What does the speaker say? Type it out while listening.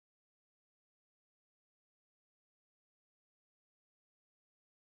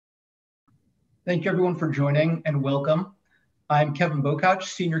Thank you everyone for joining and welcome. I'm Kevin Bokach,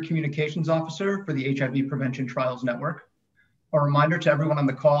 Senior Communications Officer for the HIV Prevention Trials Network. A reminder to everyone on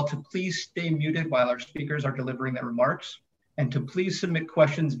the call to please stay muted while our speakers are delivering their remarks, and to please submit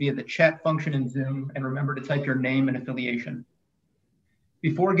questions via the chat function in Zoom, and remember to type your name and affiliation.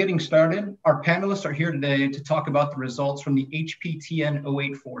 Before getting started, our panelists are here today to talk about the results from the HPTN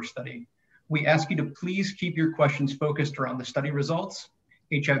 084 study. We ask you to please keep your questions focused around the study results,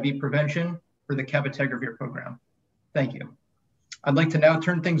 HIV prevention, or the cabotegravir program. Thank you. I'd like to now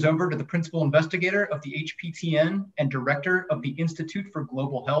turn things over to the principal investigator of the HPTN and director of the Institute for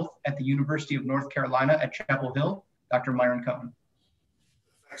Global Health at the University of North Carolina at Chapel Hill, Dr. Myron Cohen.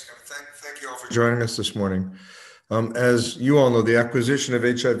 Thanks, Kevin. Thank you all for joining us this morning. As you all know, the acquisition of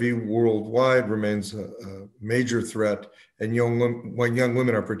HIV worldwide remains a major threat, and young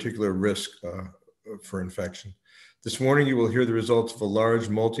women are particularly at risk for infection. This morning, you will hear the results of a large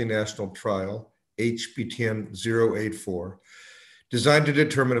multinational trial, HPTN 084, designed to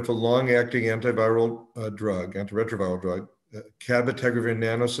determine if a long-acting antiretroviral drug, cabotegravir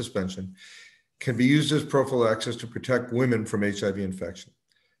nanosuspension, can be used as prophylaxis to protect women from HIV infection.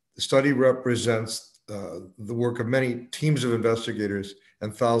 The study represents the work of many teams of investigators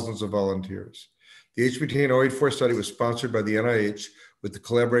and thousands of volunteers. The HPTN 084 study was sponsored by the NIH with the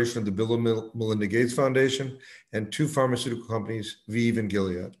collaboration of the Bill and Melinda Gates Foundation and two pharmaceutical companies, ViiV and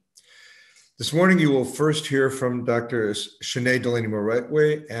Gilead. This morning, you will first hear from Dr. Sinead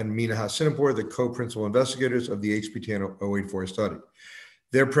Delaney-Moretway and Meena Hasinapour, the co-principal investigators of the HPTN 084 study.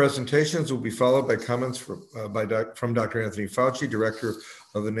 Their presentations will be followed by comments from Dr. Anthony Fauci, director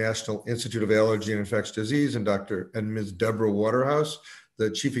of the National Institute of Allergy and Infectious Disease, and Ms. Deborah Waterhouse, the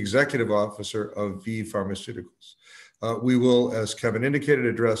chief executive officer of ViiV Pharmaceuticals. We will, as Kevin indicated,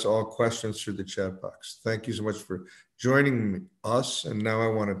 address all questions through the chat box. Thank you so much for joining us. And now I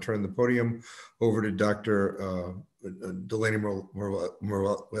want to turn the podium over to Dr.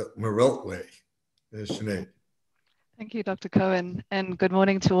 Delaney-Moretway. Sinead. Thank you, Dr. Cohen, and good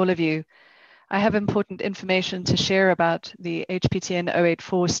morning to all of you. I have important information to share about the HPTN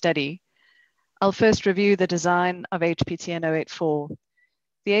 084 study. I'll first review the design of HPTN 084.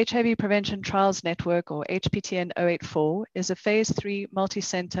 The HIV Prevention Trials Network, or HPTN 084, is a phase 3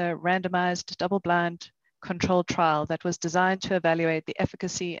 multi-center randomized double-blind controlled trial that was designed to evaluate the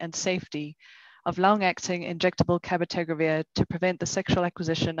efficacy and safety of long-acting injectable cabotegravir to prevent the sexual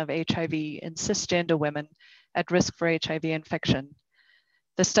acquisition of HIV in cisgender women at risk for HIV infection.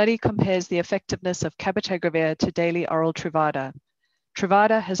 The study compares the effectiveness of cabotegravir to daily oral Truvada.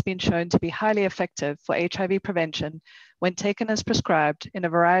 Truvada has been shown to be highly effective for HIV prevention when taken as prescribed in a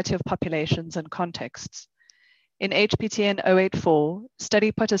variety of populations and contexts. In HPTN 084,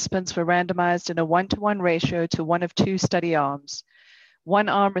 study participants were randomized in a 1-to-1 ratio to one of two study arms. One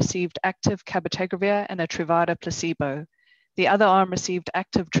arm received active cabotegravir and a Truvada placebo. The other arm received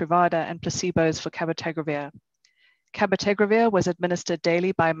active Truvada and placebos for cabotegravir. Cabotegravir was administered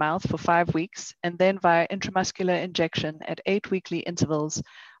daily by mouth for 5 weeks and then via intramuscular injection at 8 weekly intervals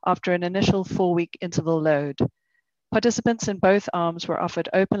after an initial 4-week interval load. Participants in both arms were offered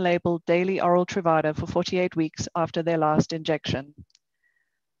open-label daily oral Truvada for 48 weeks after their last injection.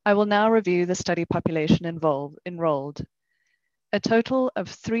 I will now review the study population enrolled. A total of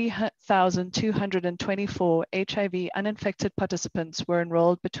 3,224 HIV uninfected participants were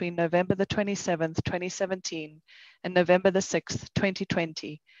enrolled between November the 27th, 2017 and November the 6th,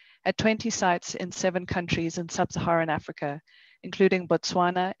 2020 at 20 sites in 7 countries in sub-Saharan Africa, including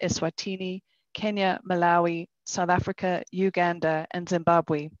Botswana, Eswatini, Kenya, Malawi, South Africa, Uganda, and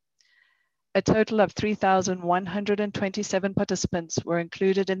Zimbabwe. A total of 3,127 participants were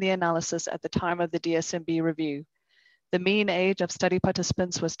included in the analysis at the time of the DSMB review. The mean age of study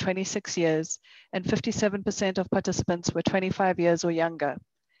participants was 26 years, and 57% of participants were 25 years or younger.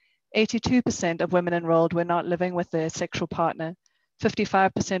 82% of women enrolled were not living with their sexual partner.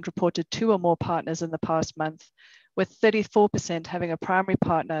 55% reported 2 or more partners in the past month, with 34% having a primary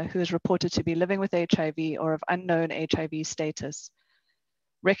partner who is reported to be living with HIV or of unknown HIV status.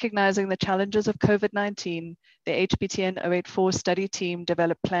 Recognizing the challenges of COVID-19, the HPTN 084 study team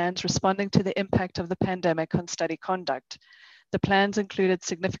developed plans responding to the impact of the pandemic on study conduct. The plans included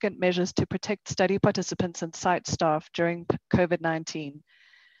significant measures to protect study participants and site staff during COVID-19.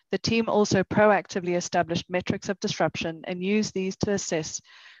 The team also proactively established metrics of disruption and used these to assess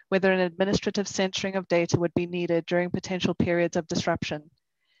whether an administrative censoring of data would be needed during potential periods of disruption.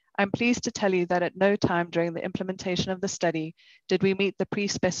 I'm pleased to tell you that at no time during the implementation of the study did we meet the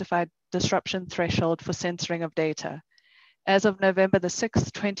pre-specified disruption threshold for censoring of data. As of November the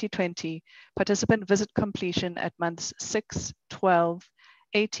 6th, 2020, participant visit completion at months 6, 12,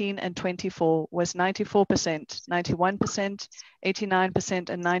 18, and 24 was 94%, 91%, 89%,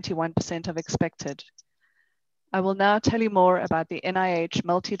 and 91% of expected. I will now tell you more about the NIH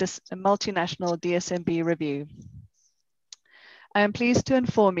multinational DSMB review. I am pleased to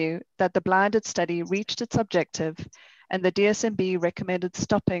inform you that the blinded study reached its objective and the DSMB recommended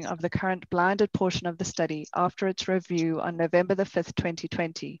stopping of the current blinded portion of the study after its review on November the 5th,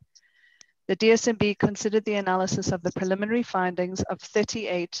 2020. The DSMB considered the analysis of the preliminary findings of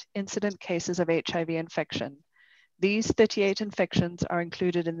 38 incident cases of HIV infection. These 38 infections are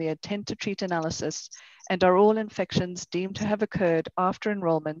included in the intent to treat analysis and are all infections deemed to have occurred after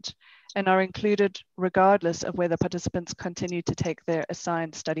enrollment and are included regardless of whether participants continue to take their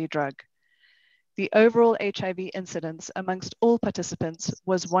assigned study drug. The overall HIV incidence amongst all participants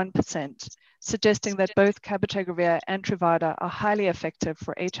was 1%, suggesting that both cabotegravir and Truvada are highly effective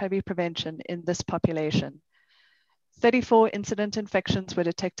for HIV prevention in this population. 34 incident infections were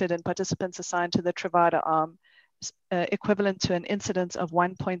detected in participants assigned to the Truvada arm, equivalent to an incidence of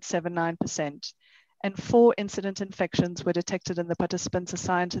 1.79%, and 4 incident infections were detected in the participants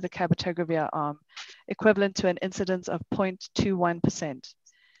assigned to the cabotegravir arm, equivalent to an incidence of 0.21%.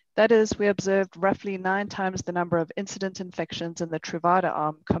 That is, we observed roughly 9 times the number of incident infections in the Truvada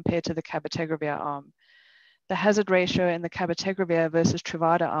arm compared to the cabotegravir arm. The hazard ratio in the cabotegravir versus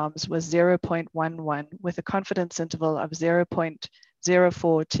Truvada arms was 0.11 with a confidence interval of 0.04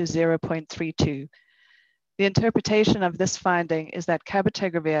 to 0.32. The interpretation of this finding is that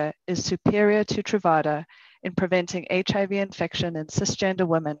cabotegravir is superior to Truvada in preventing HIV infection in cisgender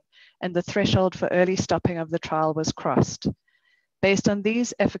women, and the threshold for early stopping of the trial was crossed. Based on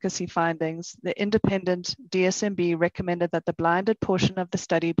these efficacy findings, the independent DSMB recommended that the blinded portion of the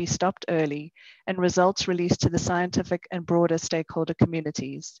study be stopped early and results released to the scientific and broader stakeholder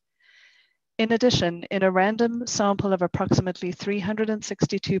communities. In addition, in a random sample of approximately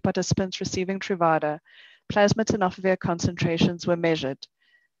 362 participants receiving Truvada, plasma tenofovir concentrations were measured.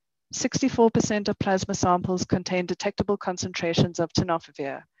 64% of plasma samples contained detectable concentrations of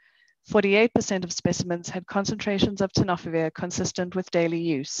tenofovir. 48% of specimens had concentrations of tenofovir consistent with daily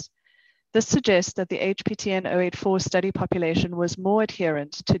use. This suggests that the HPTN 084 study population was more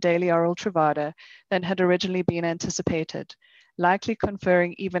adherent to daily oral Truvada than had originally been anticipated, likely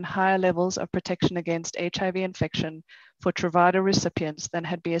conferring even higher levels of protection against HIV infection for Truvada recipients than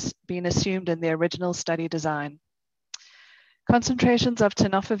had been assumed in the original study design. Concentrations of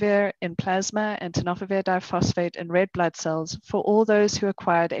tenofovir in plasma and tenofovir diphosphate in red blood cells for all those who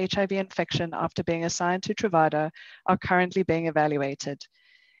acquired HIV infection after being assigned to Truvada are currently being evaluated.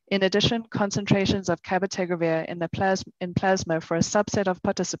 In addition, concentrations of cabotegravir in plasma for a subset of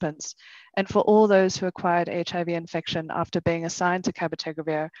participants and for all those who acquired HIV infection after being assigned to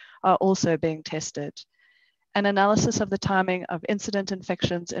cabotegravir are also being tested. An analysis of the timing of incident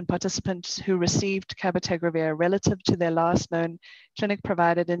infections in participants who received cabotegravir relative to their last known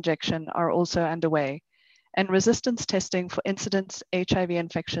clinic-provided injection are also underway, and resistance testing for incident HIV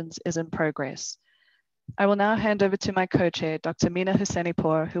infections is in progress. I will now hand over to my co-chair, Dr. Meena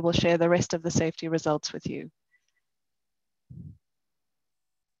Hussainipour, who will share the rest of the safety results with you.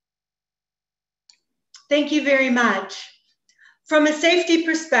 Thank you very much. From a safety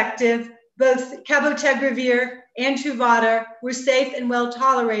perspective, both cabotegravir and Truvada were safe and well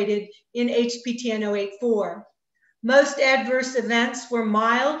tolerated in HPTN 084. Most adverse events were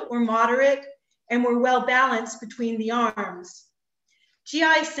mild or moderate and were well balanced between the arms.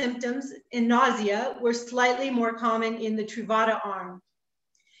 GI symptoms and nausea were slightly more common in the Truvada arm.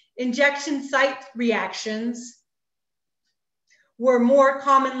 Injection site reactions were more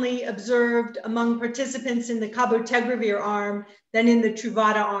commonly observed among participants in the cabotegravir arm than in the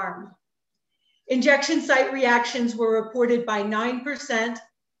Truvada arm. Injection site reactions were reported by 9%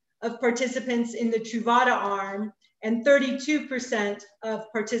 of participants in the Truvada arm and 32%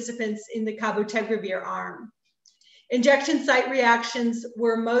 of participants in the cabotegravir arm. Injection site reactions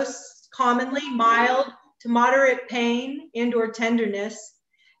were most commonly mild to moderate pain and/or tenderness,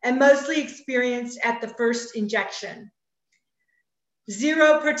 and mostly experienced at the first injection.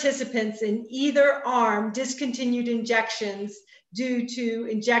 0 participants in either arm discontinued injections due to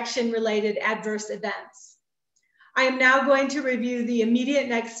injection-related adverse events. I am now going to review the immediate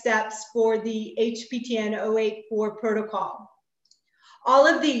next steps for the HPTN 084 protocol. All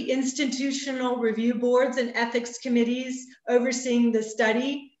of the institutional review boards and ethics committees overseeing the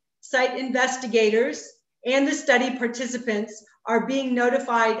study, site investigators, and the study participants are being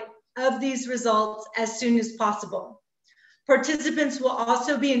notified of these results as soon as possible. Participants will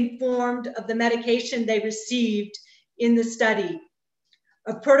also be informed of the medication they received in the study.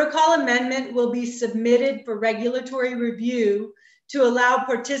 A protocol amendment will be submitted for regulatory review to allow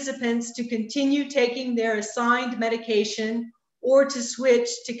participants to continue taking their assigned medication or to switch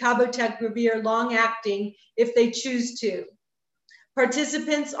to cabotegravir long-acting if they choose to.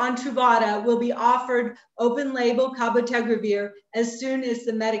 Participants on Truvada will be offered open-label cabotegravir as soon as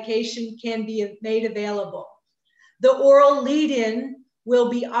the medication can be made available. The oral lead-in will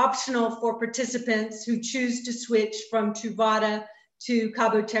be optional for participants who choose to switch from Truvada to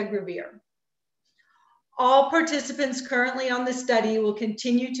cabotegravir. All participants currently on the study will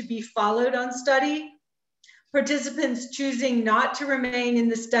continue to be followed on study. Participants choosing not to remain in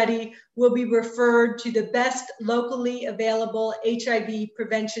the study will be referred to the best locally available HIV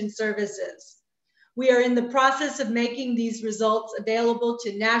prevention services. We are in the process of making these results available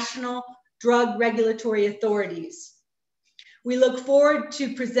to national drug regulatory authorities. We look forward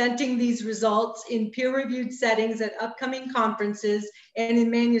to presenting these results in peer-reviewed settings at upcoming conferences and in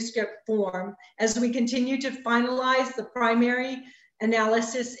manuscript form as we continue to finalize the primary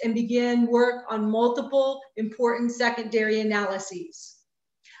analysis and begin work on multiple important secondary analyses.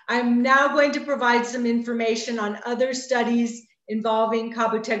 I'm now going to provide some information on other studies involving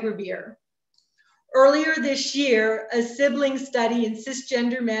cabotegravir. Earlier this year, a sibling study in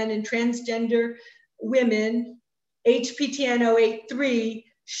cisgender men and transgender women, HPTN 083,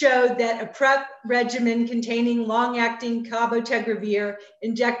 showed that a PrEP regimen containing long-acting cabotegravir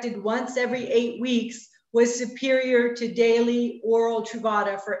injected once every 8 weeks was superior to daily oral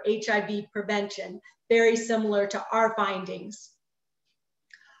Truvada for HIV prevention, very similar to our findings.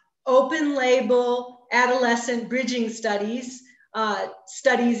 Open label adolescent bridging studies,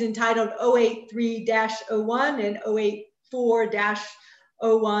 studies entitled 083-01 and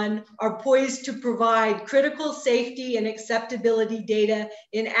 084-01 are poised to provide critical safety and acceptability data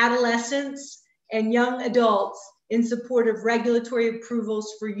in adolescents and young adults in support of regulatory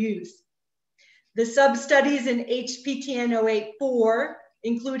approvals for youth. The sub-studies in HPTN 084,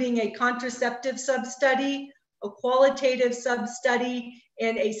 including a contraceptive sub-study, a qualitative sub-study,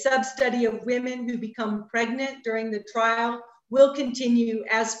 and a sub-study of women who become pregnant during the trial, will continue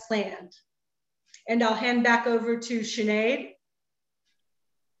as planned. And I'll hand back over to Sinead.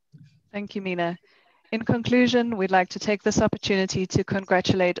 Thank you, Mina. In conclusion, we'd like to take this opportunity to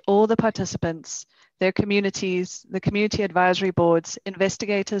congratulate all the participants, their communities, the community advisory boards,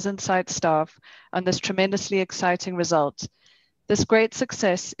 investigators, and site staff on this tremendously exciting result. This great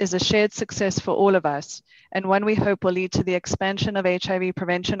success is a shared success for all of us, and one we hope will lead to the expansion of HIV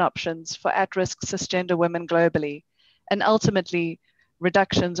prevention options for at-risk cisgender women globally, and ultimately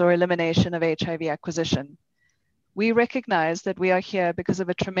reductions or elimination of HIV acquisition. We recognize that we are here because of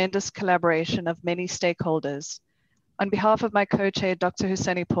a tremendous collaboration of many stakeholders. On behalf of my co-chair, Dr.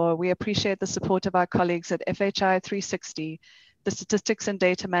 Hussainipour, we appreciate the support of our colleagues at FHI 360, the Statistics and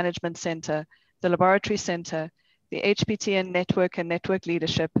Data Management Center, the Laboratory Center, the HPTN Network and Network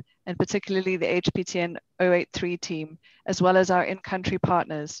Leadership, and particularly the HPTN 083 team, as well as our in-country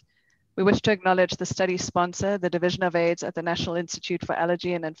partners. We wish to acknowledge the study sponsor, the Division of AIDS at the National Institute for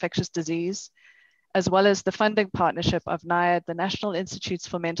Allergy and Infectious Disease, as well as the funding partnership of NIAID, the National Institutes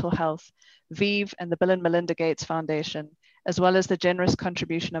for Mental Health, ViiV, and the Bill and Melinda Gates Foundation, as well as the generous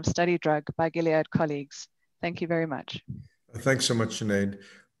contribution of study drug by Gilead colleagues. Thank you very much. Thanks so much, Sinead.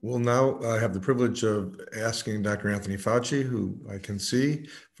 We'll now have the privilege of asking Dr. Anthony Fauci, who I can see,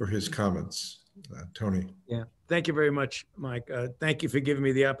 for his comments. Tony. Yeah, thank you very much, Mike. Thank you for giving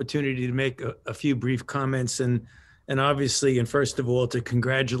me the opportunity to make a few brief comments and obviously, and first of all, to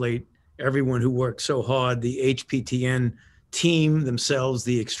congratulate everyone who worked so hard, the HPTN team themselves,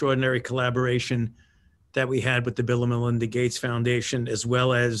 the extraordinary collaboration that we had with the Bill and Melinda Gates Foundation, as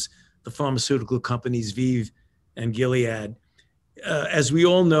well as the pharmaceutical companies ViiV and Gilead. As we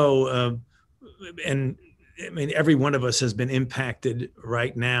all know, and I mean, every one of us has been impacted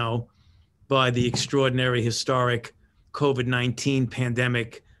right now by the extraordinary, historic COVID-19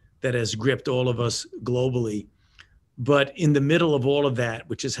 pandemic that has gripped all of us globally. But in the middle of all of that,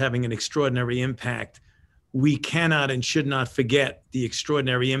 which is having an extraordinary impact, we cannot and should not forget the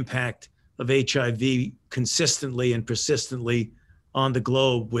extraordinary impact of HIV consistently and persistently on the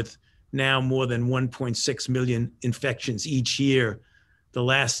globe, with now more than 1.6 million infections each year. The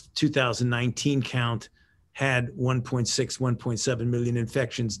last 2019 count had 1.7 million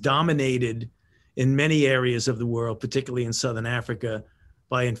infections, dominated in many areas of the world, particularly in Southern Africa,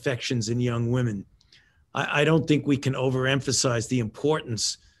 by infections in young women. I don't think we can overemphasize the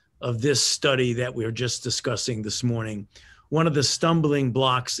importance of this study that we're just discussing this morning. One of the stumbling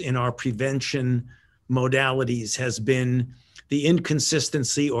blocks in our prevention modalities has been the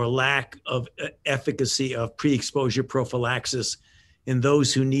inconsistency or lack of efficacy of pre-exposure prophylaxis in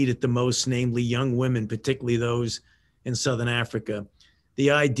those who need it the most, namely young women, particularly those in Southern Africa.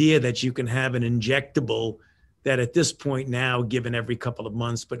 The idea that you can have an injectable that at this point now, given every couple of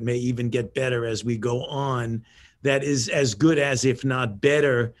months, but may even get better as we go on, that is as good as, if not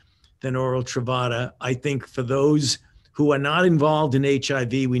better, than oral Truvada. I think for those who are not involved in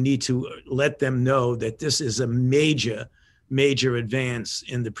HIV, we need to let them know that this is a major, major advance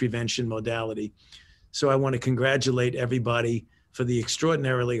in the prevention modality. So I want to congratulate everybody for the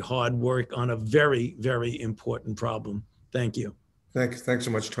extraordinarily hard work on a very, very important problem. Thank you. Thanks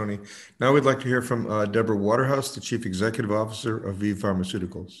so much, Tony. Now we'd like to hear from Deborah Waterhouse, the Chief Executive Officer of ViiV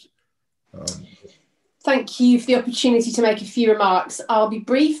Pharmaceuticals. Thank you for the opportunity to make a few remarks. I'll be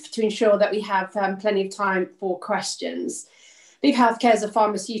brief to ensure that we have plenty of time for questions. ViiV Healthcare is a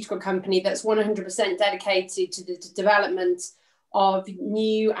pharmaceutical company that's 100% dedicated to the development of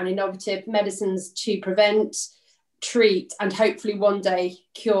new and innovative medicines to prevent, treat, and hopefully one day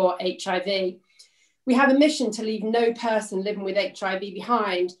cure HIV. We have a mission to leave no person living with HIV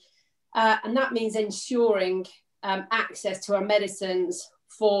behind, and that means ensuring access to our medicines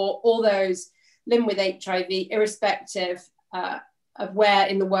for all those living with HIV, irrespective of where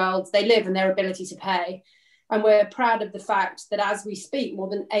in the world they live and their ability to pay. And we're proud of the fact that as we speak, more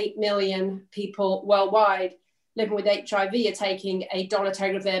than 8 million people worldwide living with HIV are taking a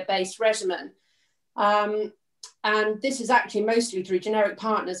dolutegravir-based regimen. And this is actually mostly through generic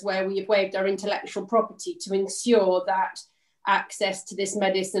partners where we have waived our intellectual property to ensure that access to this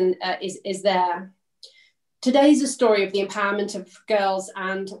medicine is there. Today's a story of the empowerment of girls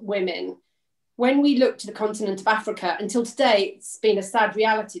and women. When we look to the continent of Africa, until today, it's been a sad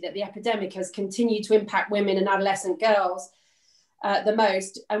reality that the epidemic has continued to impact women and adolescent girls the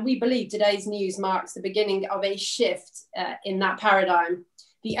most. And we believe today's news marks the beginning of a shift in that paradigm.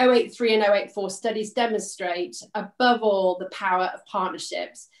 The 083 and 084 studies demonstrate, above all, the power of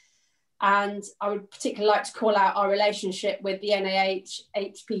partnerships. And I would particularly like to call out our relationship with the NIH,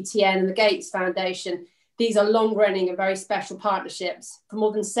 HPTN, and the Gates Foundation. These are long-running and very special partnerships. For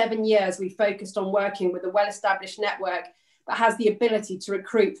more than 7 years, we focused on working with a well-established network that has the ability to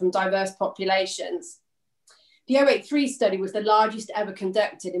recruit from diverse populations. The 083 study was the largest ever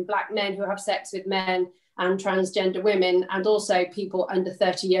conducted in Black men who have sex with men and transgender women, and also people under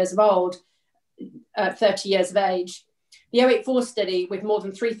 30 years of age. The 084 study, with more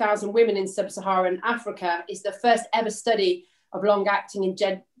than 3,000 women in sub-Saharan Africa, is the first ever study of long-acting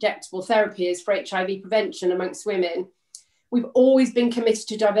injectable therapies for HIV prevention amongst women. We've always been committed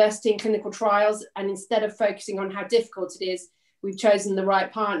to diversity in clinical trials, and instead of focusing on how difficult it is, we've chosen the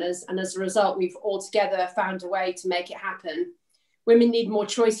right partners, and as a result, we've altogether found a way to make it happen. Women need more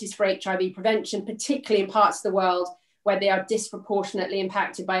choices for HIV prevention, particularly in parts of the world where they are disproportionately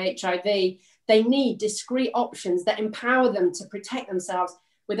impacted by HIV. They need discrete options that empower them to protect themselves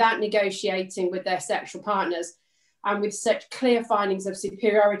without negotiating with their sexual partners. And with such clear findings of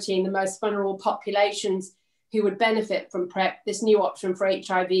superiority in the most vulnerable populations who would benefit from PrEP, this new option for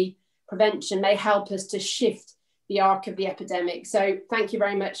HIV prevention may help us to shift the arc of the epidemic. So thank you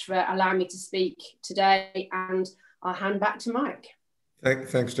very much for allowing me to speak today, and I'll hand back to Mike.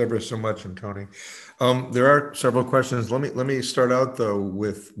 Thanks, Deborah, so much, and Tony. There are several questions. Let me start out, though,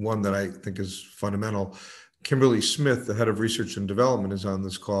 with one that I think is fundamental. Kimberly Smith, the head of research and development, is on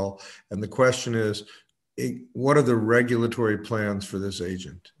this call. And the question is, what are the regulatory plans for this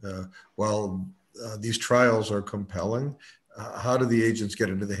agent? While these trials are compelling, how do the agents get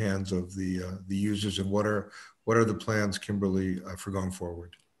into the hands of the users, and what are the plans, Kimberly, for going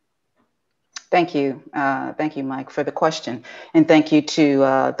forward? Thank you. Thank you, Mike, for the question. And thank you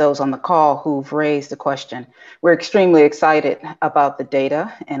to those on the call who've raised the question. We're extremely excited about the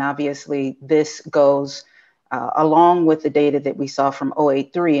data. And obviously, this goes along with the data that we saw from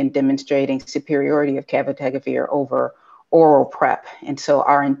 083 in demonstrating superiority of cabotegravir over oral PrEP. And so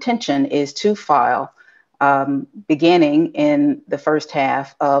our intention is to file beginning in the first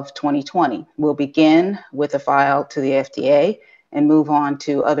half of 2020. We'll begin with a file to the FDA and move on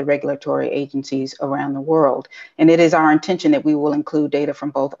to other regulatory agencies around the world. And it is our intention that we will include data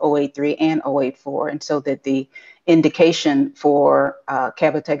from both 083 and 084, and so that the indication for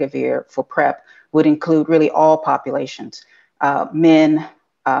cabotegravir for PrEP would include really all populations, men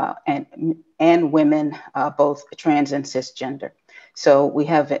and women, both trans and cisgender. So we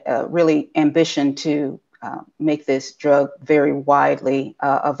have a really ambition to make this drug very widely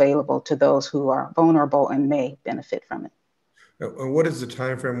available to those who are vulnerable and may benefit from it. What is the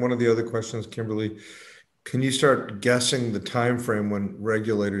time frame? One of the other questions, Kimberly, can you start guessing the time frame when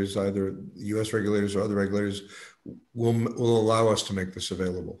regulators, either US regulators or other regulators, will allow us to make this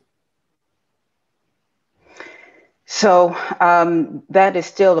available? So that is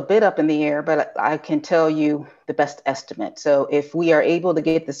still a bit up in the air, but I can tell you the best estimate. So if we are able to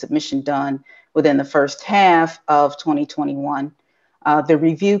get the submission done within the first half of 2021, the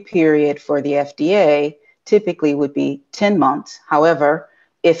review period for the FDA typically would be 10 months. However,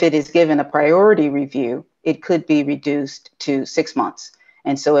 if it is given a priority review, it could be reduced to 6 months.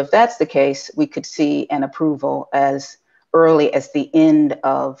 And so if that's the case, we could see an approval as early as the end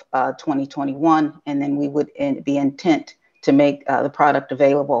of 2021, and then we would be intent to make the product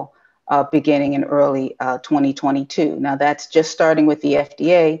available beginning in early 2022. Now that's just starting with the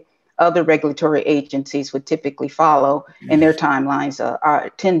FDA. Other regulatory agencies would typically follow, and their timelines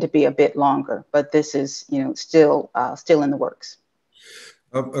tend to be a bit longer. But this is, still in the works.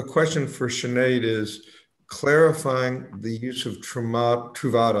 A question for Sinead is clarifying the use of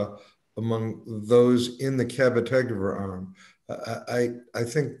Truvada among those in the cabotegravir arm. I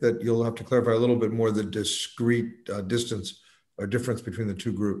think that you'll have to clarify a little bit more the discrete distance or difference between the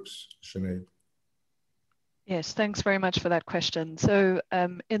two groups, Sinead. Yes, thanks very much for that question. So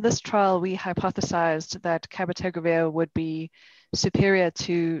in this trial, we hypothesized that cabotegravir would be superior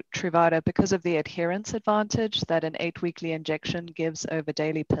to Truvada because of the adherence advantage that an 8-weekly injection gives over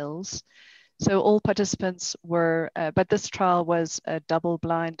daily pills. So all participants were, but this trial was a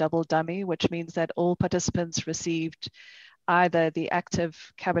double-blind, double-dummy, which means that all participants received either the active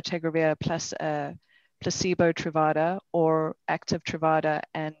cabotegravir plus placebo Truvada or active Truvada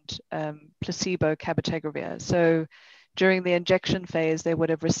and placebo cabotegravir. So during the injection phase, they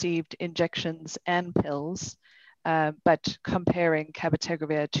would have received injections and pills, but comparing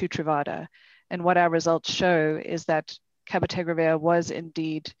cabotegravir to Truvada. And what our results show is that cabotegravir was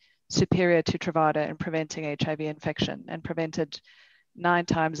indeed superior to Truvada in preventing HIV infection and prevented 9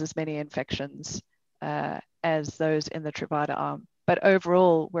 times as many infections as those in the Truvada arm. But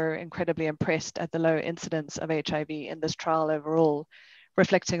overall, we're incredibly impressed at the low incidence of HIV in this trial overall,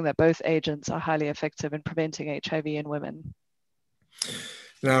 reflecting that both agents are highly effective in preventing HIV in women.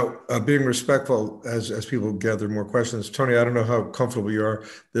 Now, being respectful as people gather more questions, Tony, I don't know how comfortable you are.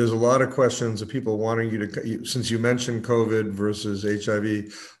 There's a lot of questions of people wanting you to, since you mentioned COVID versus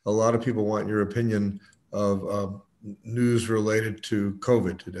HIV, a lot of people want your opinion of news related to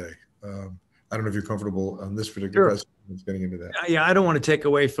COVID today. I don't know if you're comfortable on this particular question, getting into that. Yeah, I don't want to take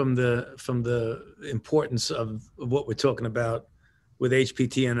away from the importance of what we're talking about with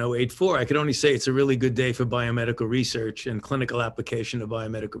HPTN 084. I could only say it's a really good day for biomedical research and clinical application of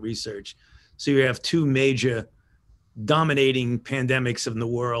biomedical research. So you have 2 major dominating pandemics in the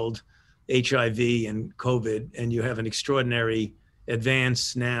world, HIV and COVID, and you have an extraordinary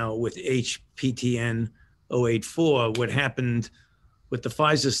advance now with HPTN 084. What happened with the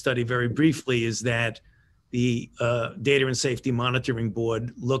Pfizer study very briefly is that the Data and Safety Monitoring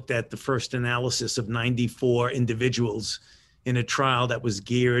Board looked at the first analysis of 94 individuals in a trial that was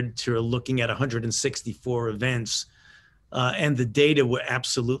geared to looking at 164 events. And the data were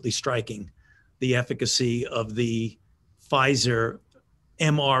absolutely striking. The efficacy of the Pfizer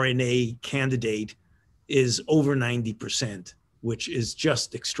mRNA candidate is over 90%, which is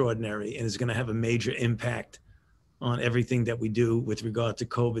just extraordinary and is going to have a major impact on everything that we do with regard to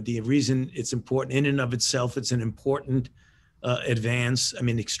COVID. The reason it's important in and of itself, it's an important advance,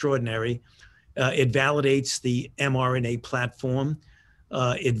 extraordinary. It validates the mRNA platform.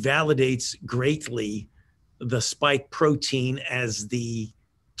 It validates greatly the spike protein as the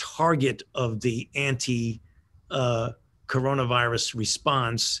target of the anti-coronavirus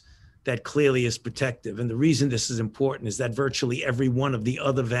response that clearly is protective. And the reason this is important is that virtually every one of the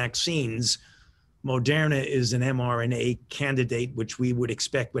other vaccines, Moderna is an mRNA candidate, which we would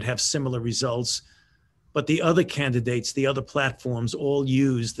expect would have similar results. But the other candidates, the other platforms, all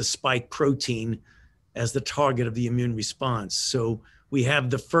use the spike protein as the target of the immune response. So we have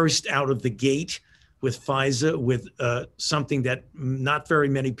the first out of the gate with Pfizer with something that not very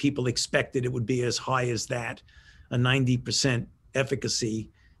many people expected it would be as high as that. A 90% efficacy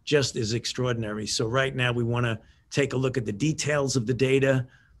just is extraordinary. So right now we want to take a look at the details of the data,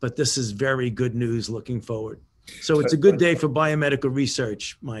 but this is very good news looking forward. So it's a good day for biomedical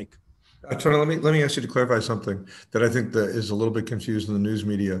research, Mike. Tony, let me ask you to clarify something that I think that is a little bit confused in the news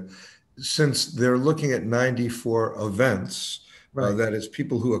media. Since they're looking at 94 events, right. That is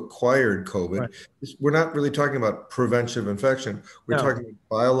people who acquired COVID, right. We're not really talking about prevention of infection. We're talking about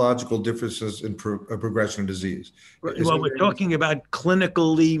biological differences in progression of disease. Well, we're talking about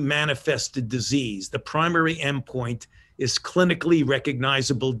clinically manifested disease. The primary endpoint is clinically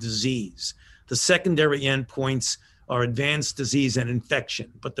recognizable disease. The secondary endpoints are advanced disease and infection.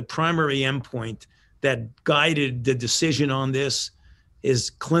 But the primary endpoint that guided the decision on this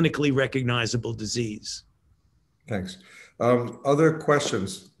is clinically recognizable disease. Thanks. Other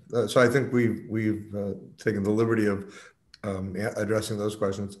questions? So I think we've taken the liberty of addressing those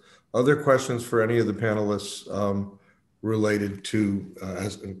questions. Other questions for any of the panelists related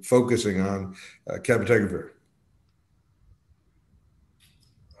to focusing on cabotegravir?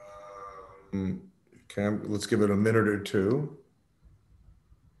 Okay, let's give it a minute or two.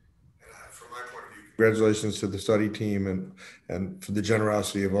 From my point of view, congratulations to the study team and for the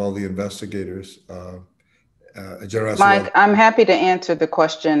generosity of all the investigators. Mike, I'm happy to answer the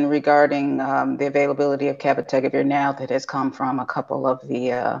question regarding the availability of cabotegravir now that has come from a couple of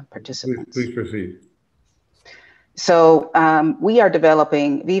the participants. Please proceed. So we are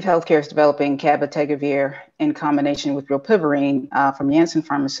developing, ViiV Healthcare is developing cabotegravir in combination with rilpivirine from Janssen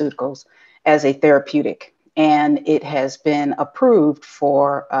Pharmaceuticals as a therapeutic. And it has been approved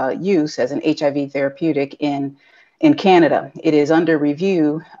for use as an HIV therapeutic in Canada. It is under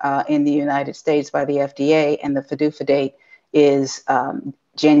review in the United States by the FDA, and the PDUFA date is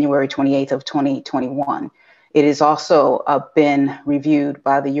January 28th of 2021. It has also been reviewed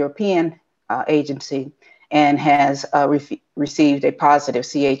by the European agency and has received a positive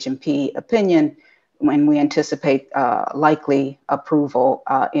CHMP opinion, when we anticipate likely approval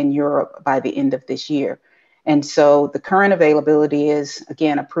in Europe by the end of this year. And so the current availability is,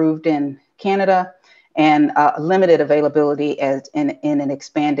 again, approved in Canada, and limited availability as in an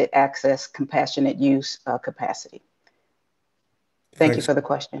expanded access compassionate use capacity. Thank you for the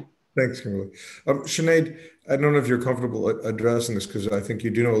question. Thanks, Kimberly. Sinead, I don't know if you're comfortable addressing this because I think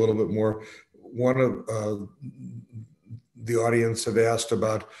you do know a little bit more. One of the audience have asked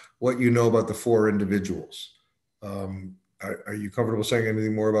about what you know about the 4 individuals. Are you comfortable saying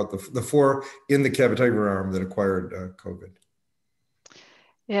anything more about the 4 in the cabotegravir arm that acquired COVID?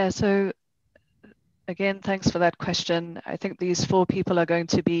 Yeah, so again, thanks for that question. I think these 4 people are going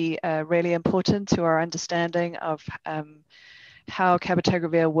to be really important to our understanding of how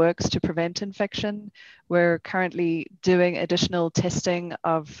cabotegravir works to prevent infection. We're currently doing additional testing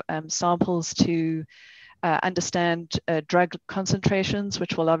of samples to understand drug concentrations,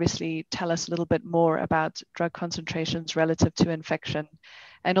 which will obviously tell us a little bit more about drug concentrations relative to infection,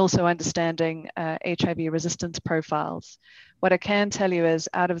 and also understanding HIV resistance profiles. What I can tell you is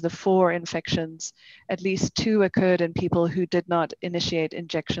out of the 4 infections, at least 2 occurred in people who did not initiate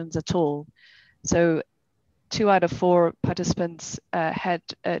injections at all. So 2 out of 4 participants had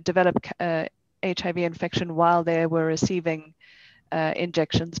developed HIV infection while they were receiving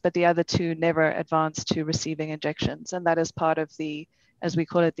injections, but the other 2 never advanced to receiving injections. And that is part of the, as we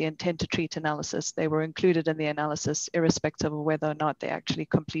call it, the intent to treat analysis. They were included in the analysis irrespective of whether or not they actually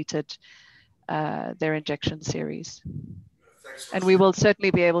completed their injection series. And we will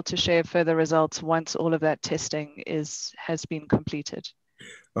certainly be able to share further results once all of that testing has been completed.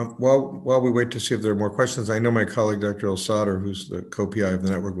 While we wait to see if there are more questions, I know my colleague, Dr. El-Sadr, who's the co-PI of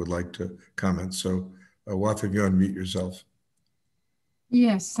the network, would like to comment. So Wafa, if you unmute yourself.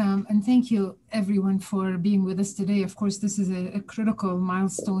 Yes, and thank you everyone for being with us today. Of course, this is a critical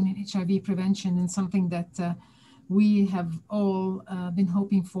milestone in HIV prevention and something that we have all been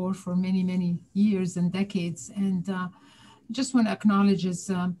hoping for many, many years and decades. And just want to acknowledge,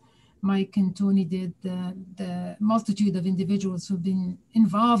 as Mike and Tony did, the multitude of individuals who've been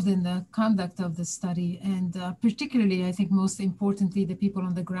involved in the conduct of the study. And particularly, I think most importantly, the people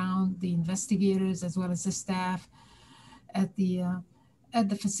on the ground, the investigators, as well as the staff at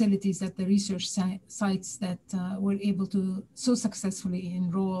the facilities, at the research sites that were able to so successfully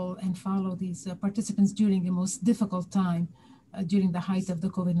enroll and follow these participants during the most difficult time during the height of the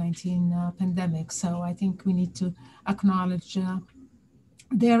COVID-19 pandemic. So I think we need to acknowledge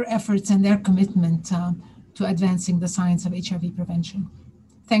their efforts and their commitment to advancing the science of HIV prevention.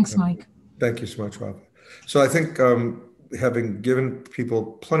 Thanks, Mike. Thank you so much, Wafa. So I think having given people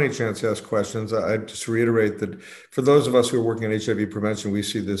plenty of chance to ask questions, I just reiterate that for those of us who are working on HIV prevention, we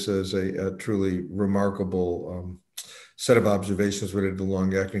see this as a truly remarkable set of observations related to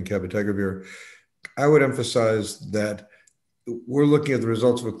long-acting cabotegravir. I would emphasize that we're looking at the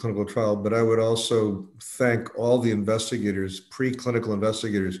results of a clinical trial, but I would also thank all the investigators, preclinical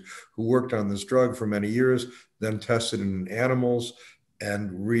investigators who worked on this drug for many years, then tested in animals,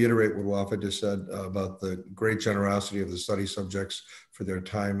 and reiterate what Wafa just said about the great generosity of the study subjects for their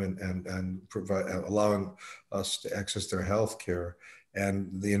time and allowing us to access their health care, and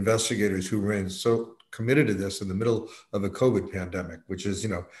the investigators who remain so committed to this in the middle of a COVID pandemic, which is,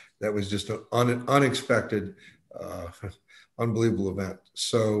 that was just an unexpected, unbelievable event.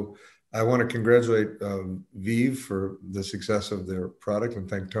 So I want to congratulate ViiV for the success of their product and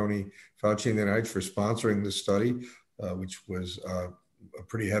thank Tony Fauci and the NIH for sponsoring this study, which was a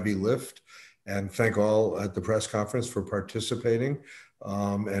pretty heavy lift. and thank all at the press conference for participating,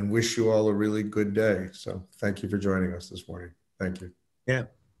 and wish you all a really good day. So thank you for joining us this morning. Thank you. Yeah.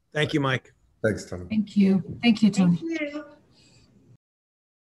 Thank you, Mike. Thanks, Tony. Thank you. Thank you, Tony. Thank you.